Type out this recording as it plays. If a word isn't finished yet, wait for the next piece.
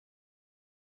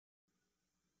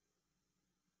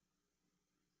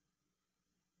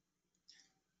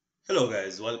Hello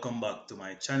guys, welcome back to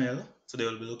my channel. Today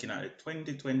we'll be looking at the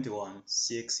 2021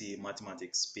 CXC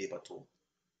Mathematics Paper 2.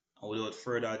 And without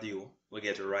further ado, we'll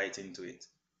get right into it.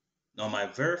 Now my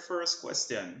very first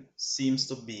question seems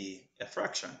to be a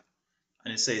fraction.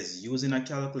 And it says using a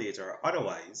calculator or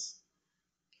otherwise,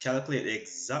 calculate the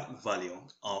exact value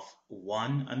of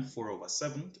 1 and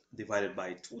 4/7 divided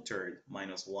by 2/3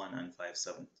 minus 1 and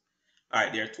 5/7.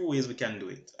 Alright, there are two ways we can do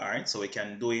it. Alright, so we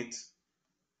can do it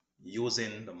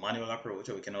using the manual approach,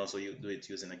 or we can also do it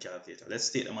using a calculator.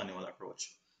 Let's take the manual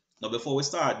approach. Now, before we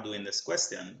start doing this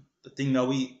question, the thing that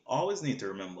we always need to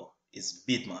remember is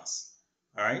BIDMAS.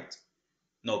 All right.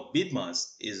 Now,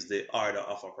 BIDMAS is the order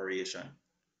of operation.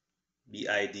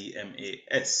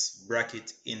 BIDMAS,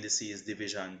 bracket, indices,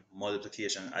 division,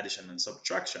 multiplication, addition, and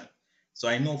subtraction. So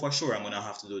I know for sure I'm going to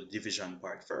have to do the division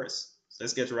part first. So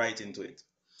let's get right into it.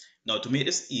 Now, to make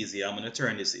this easy, I'm going to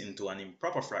turn this into an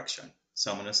improper fraction. So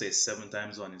I'm going to say 7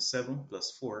 times 1 is 7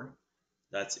 plus 4.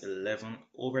 That's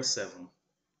 11/7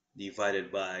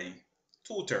 divided by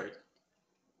 2/3.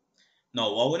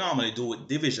 Now, what we normally do with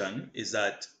division is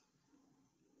that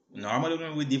normally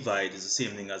when we divide, it's the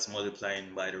same thing as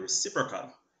multiplying by the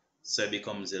reciprocal. So it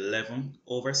becomes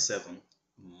 11/7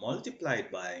 multiplied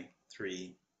by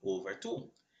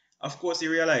 3/2. Of course,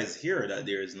 you realize here that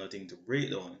there is nothing to break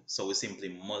down. So we simply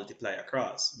multiply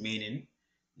across, meaning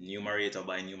numerator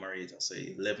by numerator. So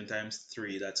 11 times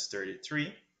 3, that's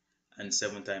 33, and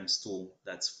 7 times 2,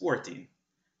 that's 14.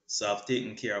 So I've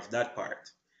taken care of that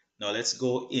part. Now let's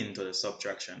go into the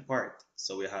subtraction part.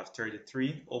 So we have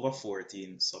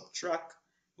 33/14 subtract.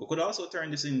 We could also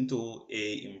turn this into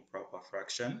a improper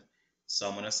fraction. So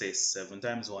I'm going to say 7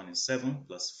 times 1 is 7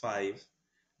 plus 5.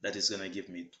 That is going to give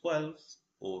me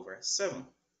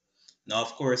 12/7. Now,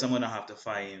 of course, I'm going to have to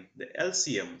find the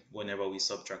LCM whenever we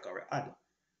subtract or add.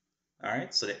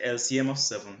 Alright, so the LCM of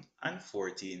 7 and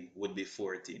 14 would be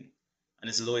 14. And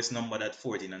it's the lowest number that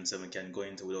 14 and 7 can go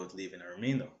into without leaving a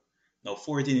remainder. Now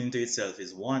 14 into itself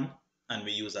is 1, and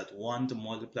we use that 1 to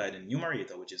multiply the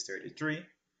numerator, which is 33,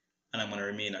 and I'm going to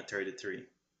remain at 33.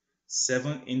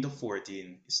 7 into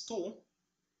 14 is 2,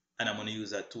 and I'm going to use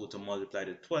that 2 to multiply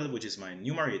the 12, which is my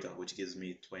numerator, which gives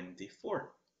me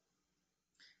 24.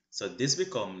 So this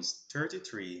becomes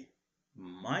 33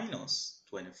 minus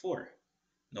 24.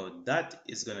 Now that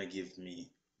is going to give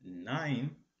me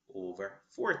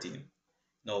 9/14.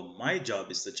 Now my job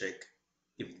is to check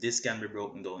if this can be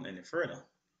broken down any further.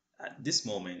 At this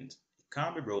moment, it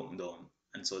can't be broken down,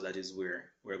 and so that is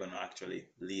where we're going to actually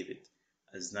leave it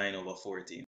as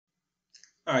 9/14.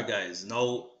 Alright guys,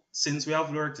 now since we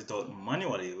have worked it out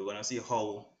manually, we're going to see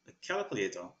how the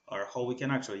calculator, or how we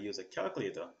can actually use a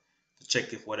calculator to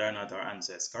check if whether or not our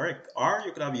answer is correct. Or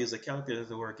you could have used a calculator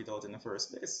to work it out in the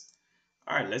first place.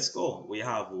 Alright, let's go. We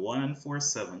have 1 and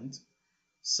 4/7.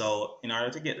 So in order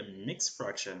to get the mixed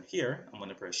fraction here, I'm going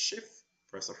to press shift,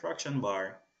 press the fraction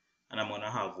bar, and I'm going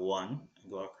to have 1 and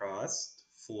go across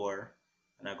 4,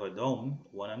 and I go down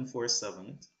 1 and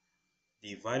 4/7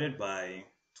 divided by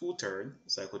 2/3.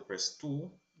 So I could press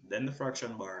 2, then the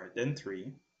fraction bar, then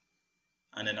 3,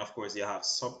 and then of course you have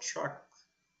subtract,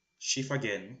 shift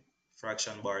again,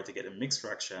 fraction bar to get a mixed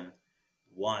fraction,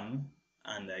 1,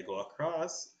 and I go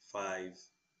across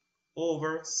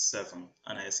 5/7,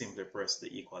 and I simply press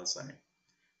the equal sign.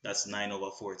 That's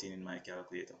 9/14 in my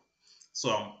calculator. So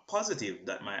I'm positive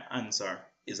that my answer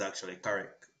is actually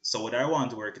correct. So whether I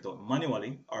want to work it out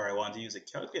manually or I want to use a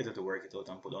calculator to work it out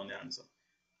and put down the answer,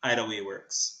 either way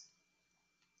works.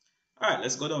 Alright,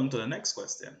 let's go down to the next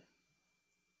question.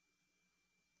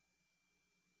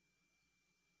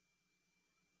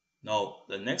 Now,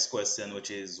 the next question, which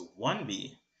is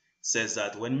 1B, says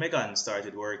that when Megan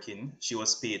started working, she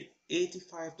was paid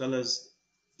 $85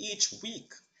 each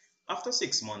week. After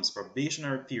 6 months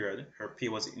probationary period, her pay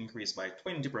was increased by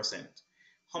 20%.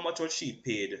 How much was she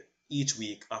paid each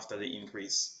week after the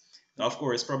increase? Now, of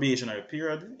course, probationary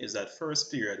period is that first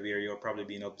period where you're probably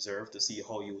being observed to see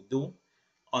how you do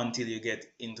until you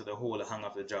get into the whole hang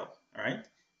of the job. All right,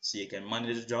 so you can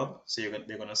manage the job, so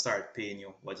they're going to start paying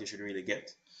you what you should really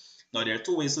get. Now, there are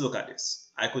two ways to look at this.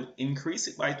 I could increase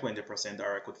it by 20%,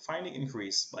 or I could find the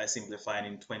increase by simply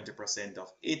finding 20%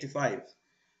 of 85.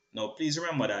 Now, please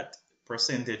remember that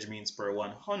percentage means per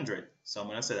 100. So I'm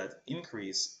going to say that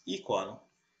increase equal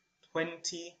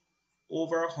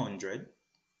 20/100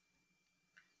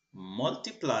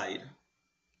 multiplied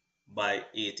by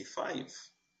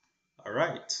 85. All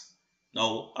right.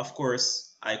 Now, of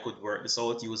course, I could work this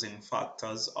out using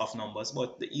factors of numbers,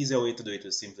 but the easier way to do it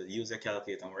is simply use your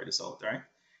calculator and work this out, right?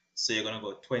 So you're going to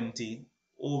go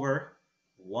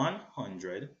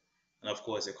 20/100, and of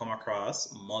course you come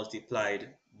across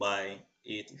multiplied by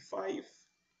 85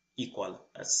 equal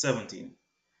at 17.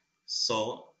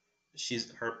 So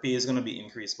her pay is going to be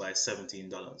increased by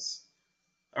 $17.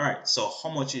 All right, so how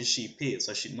much is she paid?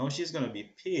 So she's going to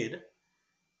be paid.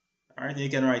 All right, you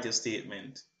can write your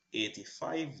statement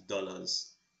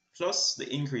 $85 plus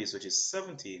the increase, which is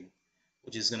 17,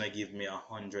 which is going to give me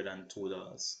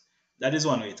 $102. That is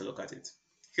one way to look at it.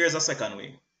 Here's a second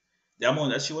way. The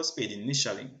amount that she was paid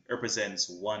initially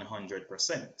represents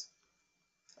 100%.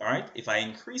 All right, if I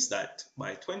increase that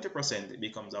by 20%, it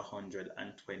becomes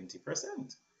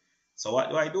 120%. So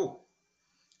what do?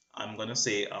 I'm going to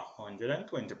say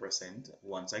 120%.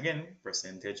 Once again,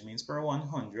 percentage means per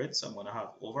 100. So I'm going to have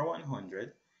over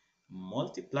 100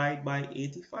 multiplied by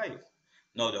 85.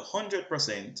 Now the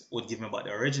 100% would give me about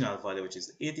the original value, which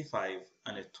is 85,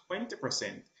 and the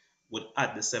 20% would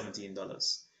add the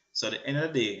 $17. So at the end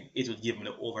of the day, it would give me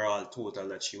the overall total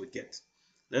that she would get.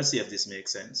 Let's see if this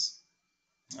makes sense.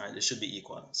 All right, this should be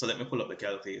equal. So let me pull up the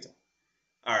calculator.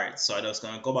 All right, so I'm just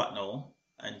going to go back now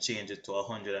and change it to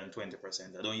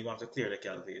 120%. I don't even have to clear the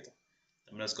calculator.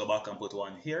 Let me just go back and put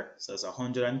 1 here. So it's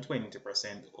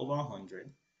 120% over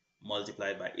 100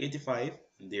 multiplied by 85,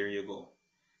 and there you go.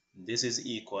 This is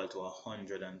equal to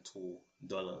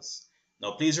 $102.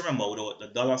 Now please remember, the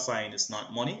dollar sign is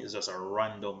not money, it's just a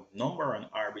random number, an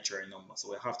arbitrary number.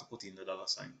 So we have to put in the dollar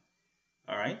sign.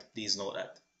 All right, please note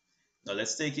that. Now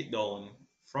let's take it down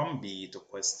from B to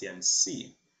question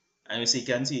C. And you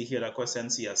can see here that question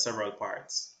C has several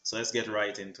parts. So let's get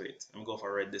right into it. Let me go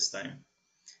for red this time.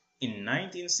 In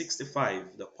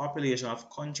 1965, the population of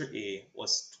country A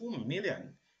was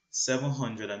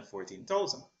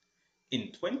 2,714,000.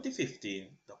 In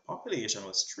 2015, the population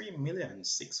was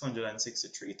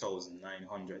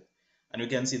 3,663,900. And we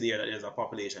can see there that there's a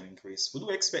population increase. Would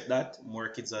we expect that? More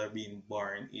kids are being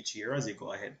born each year as you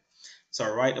go ahead. So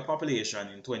write the population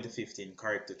in 2015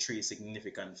 correct to 3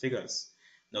 significant figures.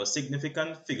 Now,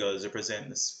 significant figures represent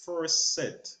this first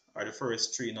set or the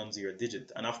first 3 non-zero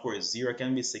digits. And of course, 0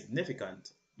 can be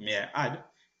significant, may I add,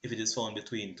 if it is found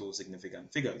between 2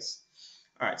 significant figures.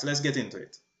 All right, so let's get into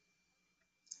it.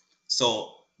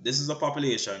 So this is the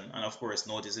population, and of course,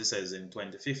 notice it says in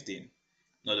 2015.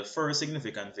 Now, the first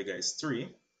significant figure is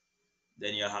 3.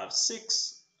 Then you have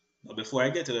 6. Now, before I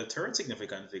get to the third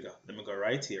significant figure, let me go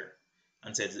right here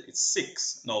and say it's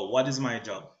 6. Now, what is my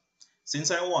job?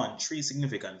 Since I want 3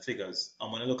 significant figures,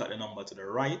 I'm going to look at the number to the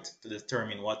right to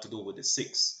determine what to do with the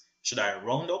 6. Should I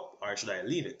round up or should I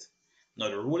leave it? Now,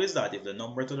 the rule is that if the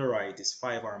number to the right is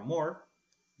 5 or more,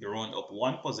 you round up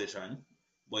 1 position,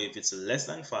 but if it's less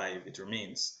than 5, it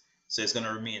remains. So it's going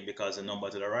to remain because the number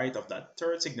to the right of that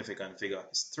third significant figure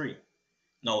is 3.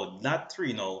 Now, that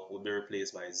 3 now will be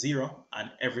replaced by 0,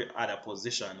 and every other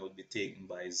position would be taken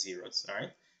by zeros, all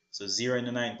right? So 0 in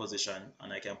the 9th position,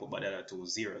 and I can put by the other 2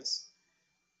 zeros.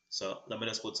 So let me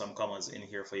just put some commas in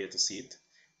here for you to see it.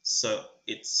 So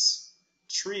it's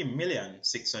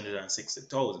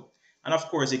 3,660,000. And of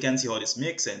course, you can see how this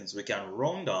makes sense. We can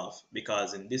round off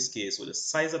because in this case, with the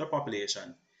size of the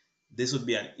population, this would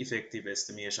be an effective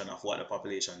estimation of what the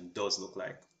population does look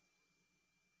like.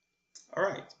 All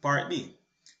right, part B.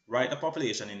 Write the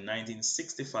population in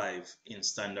 1965 in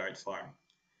standard form.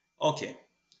 Okay.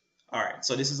 All right,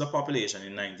 so this is the population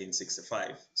in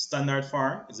 1965. Standard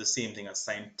form is the same thing as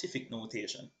scientific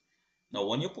notation. Now,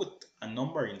 when you put a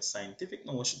number in scientific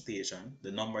notation,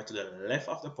 the number to the left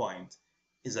of the point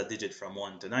is a digit from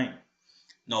 1 to 9.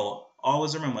 Now,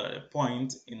 always remember that the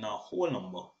point in a whole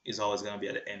number is always going to be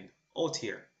at the end, out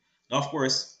here. Now, of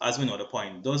course, as we know, the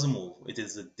point doesn't move. It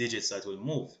is the digits that will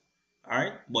move. All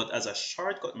right, but as a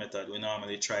shortcut method, we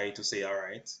normally try to say, all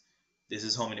right, this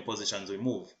is how many positions we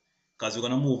move. Because we're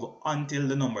going to move until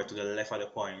the number to the left of the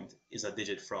point is a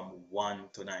digit from 1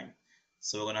 to 9.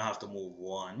 So we're going to have to move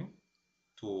 1,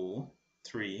 2,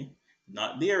 3.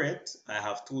 Not there yet. I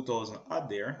have 2,000 odd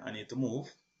there. I need to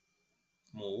move.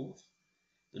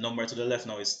 The number to the left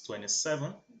now is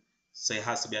 27. So it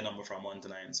has to be a number from 1 to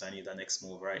 9. So I need the next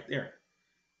move right there.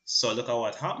 So look at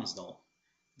what happens now.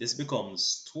 This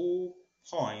becomes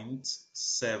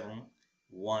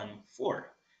 2.714.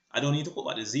 I don't need to put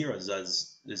back the zeros,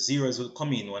 as the zeros will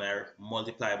come in when I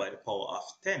multiply by the power of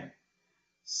 10.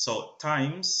 So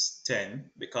times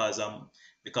 10, because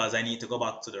I need to go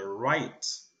back to the right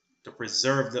to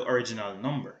preserve the original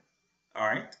number. All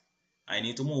right, I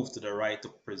need to move to the right to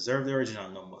preserve the original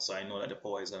number, so I know that the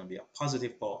power is going to be a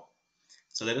positive power.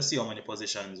 So let us see how many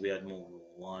positions we had moved.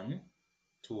 1,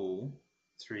 2,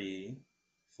 3,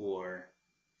 4,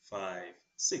 5,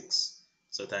 6.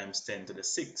 So times 10 to the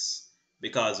 6.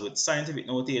 Because with scientific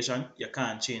notation, you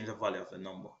can't change the value of the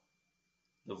number.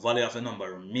 The value of the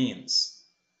number remains.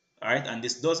 All right, and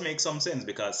this does make some sense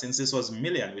because since this was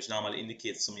million, which normally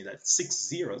indicates to me that 6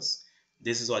 zeros,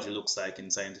 this is what it looks like in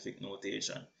scientific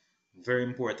notation. Very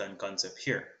important concept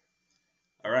here.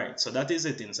 All right, so that is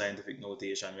it in scientific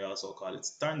notation. We also call it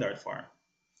standard form.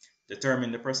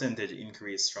 Determine the percentage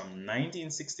increase from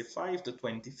 1965 to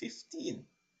 2015.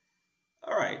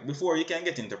 All right, before you can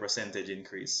get into percentage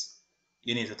increase,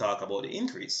 you need to talk about the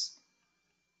increase.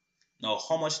 Now,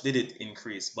 how much did it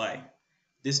increase by?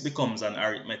 This becomes an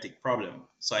arithmetic problem.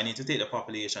 So I need to take the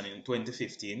population in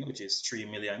 2015, which is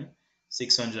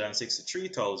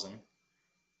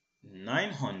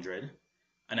 3,663,900,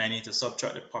 and I need to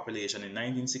subtract the population in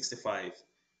 1965,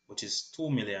 which is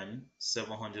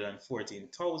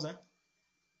 2,714,000.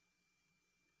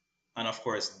 And of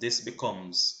course, this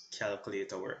becomes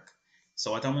calculator work.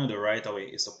 So what I'm going to do right away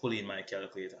is to pull in my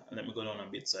calculator. And let me go down a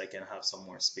bit so I can have some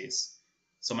more space.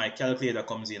 So my calculator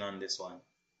comes in on this one.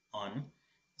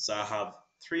 So I have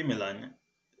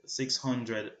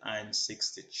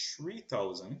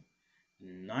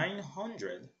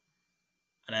 3,663,900,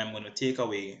 and I'm going to take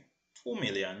away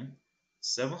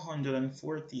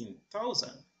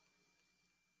 2,714,000.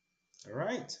 All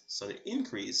right, so the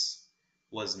increase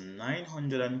was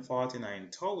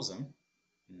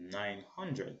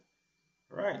 949,900.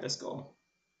 All right, let's go.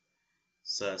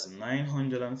 So that's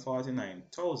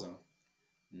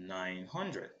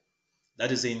 949,900.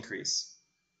 That is the increase.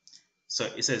 So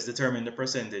it says determine the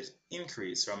percentage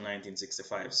increase from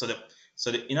 1965. So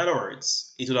in other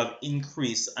words, it would have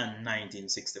increased in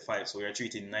 1965. So we are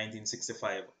treating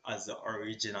 1965 as the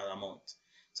original amount.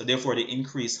 So therefore, the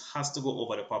increase has to go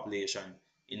over the population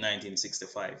in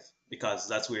 1965 because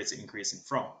that's where it's increasing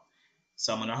from.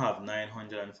 So I'm going to have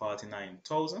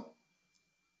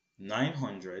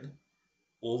 949,900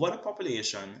 over the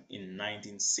population in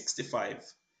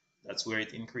 1965. That's where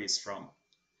it increased from.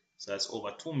 So that's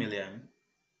over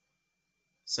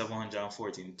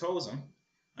 2,714,000.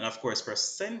 And of course,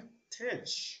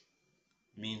 percentage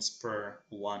means per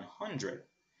 100.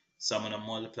 So I'm going to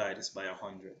multiply this by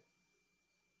 100.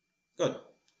 Good.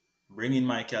 Bring in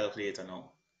my calculator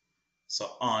now.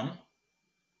 So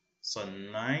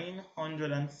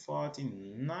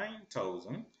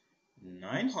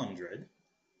 949,900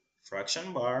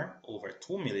 fraction bar over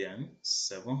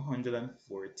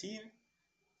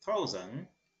 2,714,000.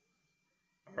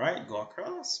 All right, go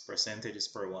across. Percentage is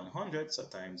per 100, so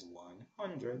times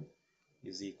 100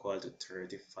 is equal to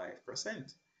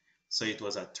 35%. So it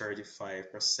was a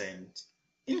 35%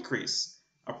 increase.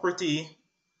 A pretty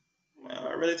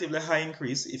relatively high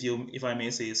increase, if I may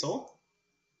say so.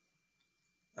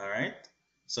 All right.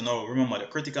 So now remember, the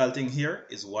critical thing here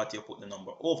is what you put the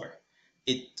number over.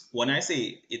 When I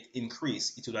say it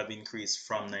increased, it would have increased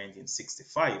from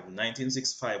 1965.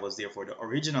 1965 was therefore the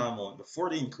original amount before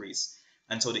the increase.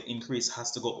 And so the increase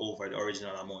has to go over the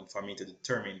original amount for me to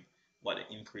determine what the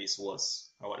increase was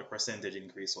or what the percentage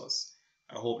increase was.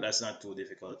 I hope that's not too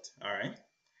difficult. All right.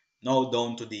 Now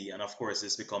down to D, and of course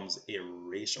this becomes a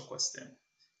ratio question.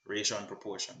 Ratio and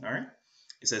proportion. All right.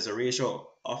 It says the ratio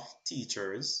of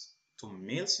teachers to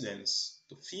male students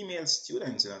to female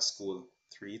students in a school,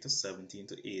 3 to 17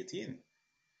 to 18.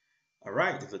 All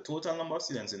right. If the total number of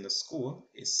students in the school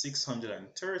is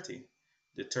 630,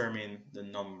 determine the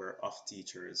number of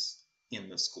teachers in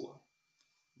the school.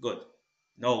 Good.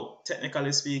 Now,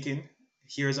 technically speaking,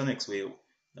 here's the next way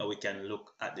that we can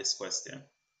look at this question.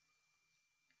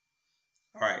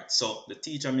 All right, so the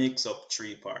teacher makes up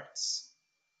 3 parts.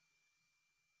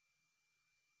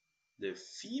 The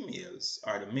females,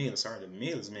 or the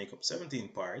males make up 17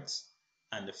 parts,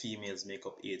 and the females make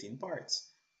up 18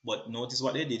 parts. But notice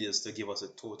what they did is to give us a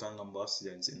total number of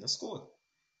students in the school.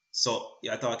 So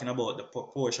you're talking about the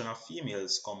proportion of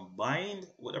females combined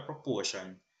with the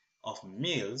proportion of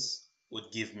males would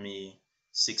give me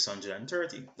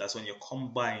 630. That's when you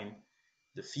combine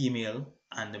the female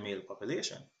and the male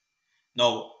population.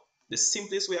 Now, the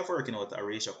simplest way of working out a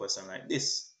ratio question like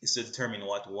this is to determine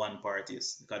what one part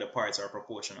is, because the parts are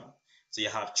proportional. So you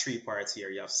have 3 parts here,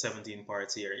 you have 17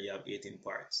 parts here, you have 18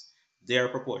 parts. They are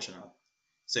proportional.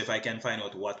 So if I can find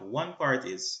out what one part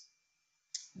is,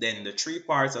 then the 3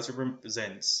 parts that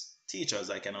represents teachers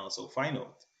I can also find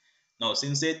out. Now,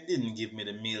 since they didn't give me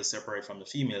the males separate from the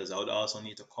females, I would also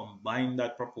need to combine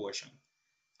that proportion.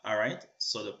 All right,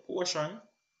 so the portion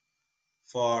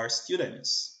for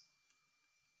students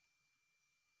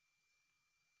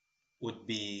would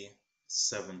be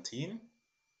 17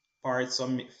 parts for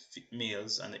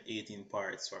males and 18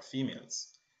 parts for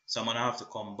females. So I'm going to have to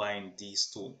combine these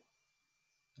two.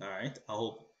 All right, I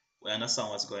hope we understand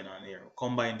what's going on here.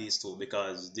 Combine these two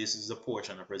because this is the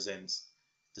portion that represents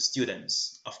the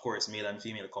students. Of course, male and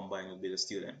female combined would be the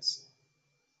students.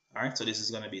 All right, so this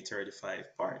is going to be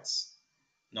 35 parts.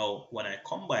 Now, when I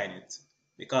combine it,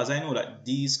 because I know that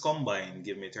these combined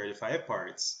give me 35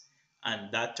 parts,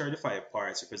 and that 35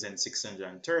 parts represent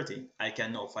 630, I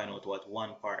can now find out what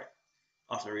one part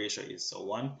of the ratio is. So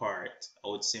one part, I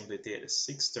would simply take the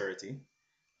 630,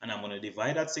 and I'm going to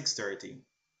divide that 630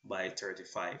 by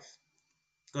 35.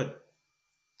 Good.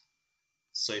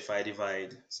 So if I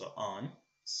divide, so on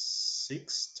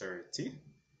 630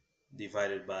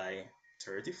 divided by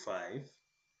 35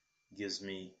 gives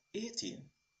me 18.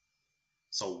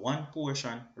 So one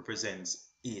portion represents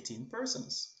 18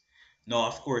 persons. Now,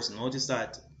 of course, notice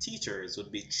that teachers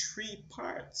would be 3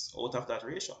 parts out of that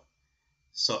ratio.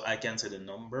 So I can say the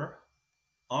number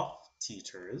of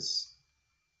teachers,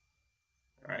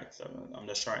 right? So I'm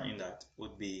just shortening that,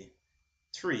 would be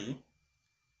 3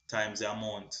 times the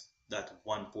amount that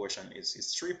one portion is.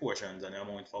 It's 3 portions, and the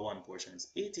amount for one portion is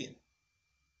 18.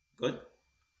 Good.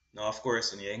 Now, of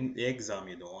course, in the exam,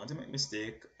 you don't want to make a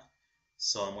mistake.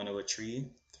 So I'm going to go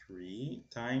 3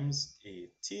 times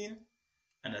 18,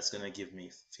 and that's going to give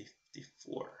me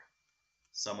 54.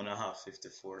 So I'm going to have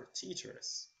 54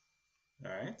 teachers.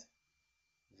 All right.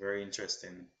 Very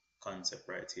interesting concept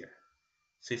right here.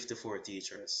 54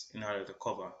 teachers in order to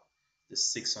cover the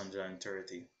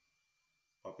 630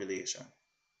 population.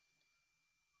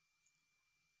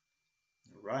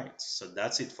 Right. So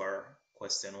that's it for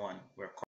question 1. We're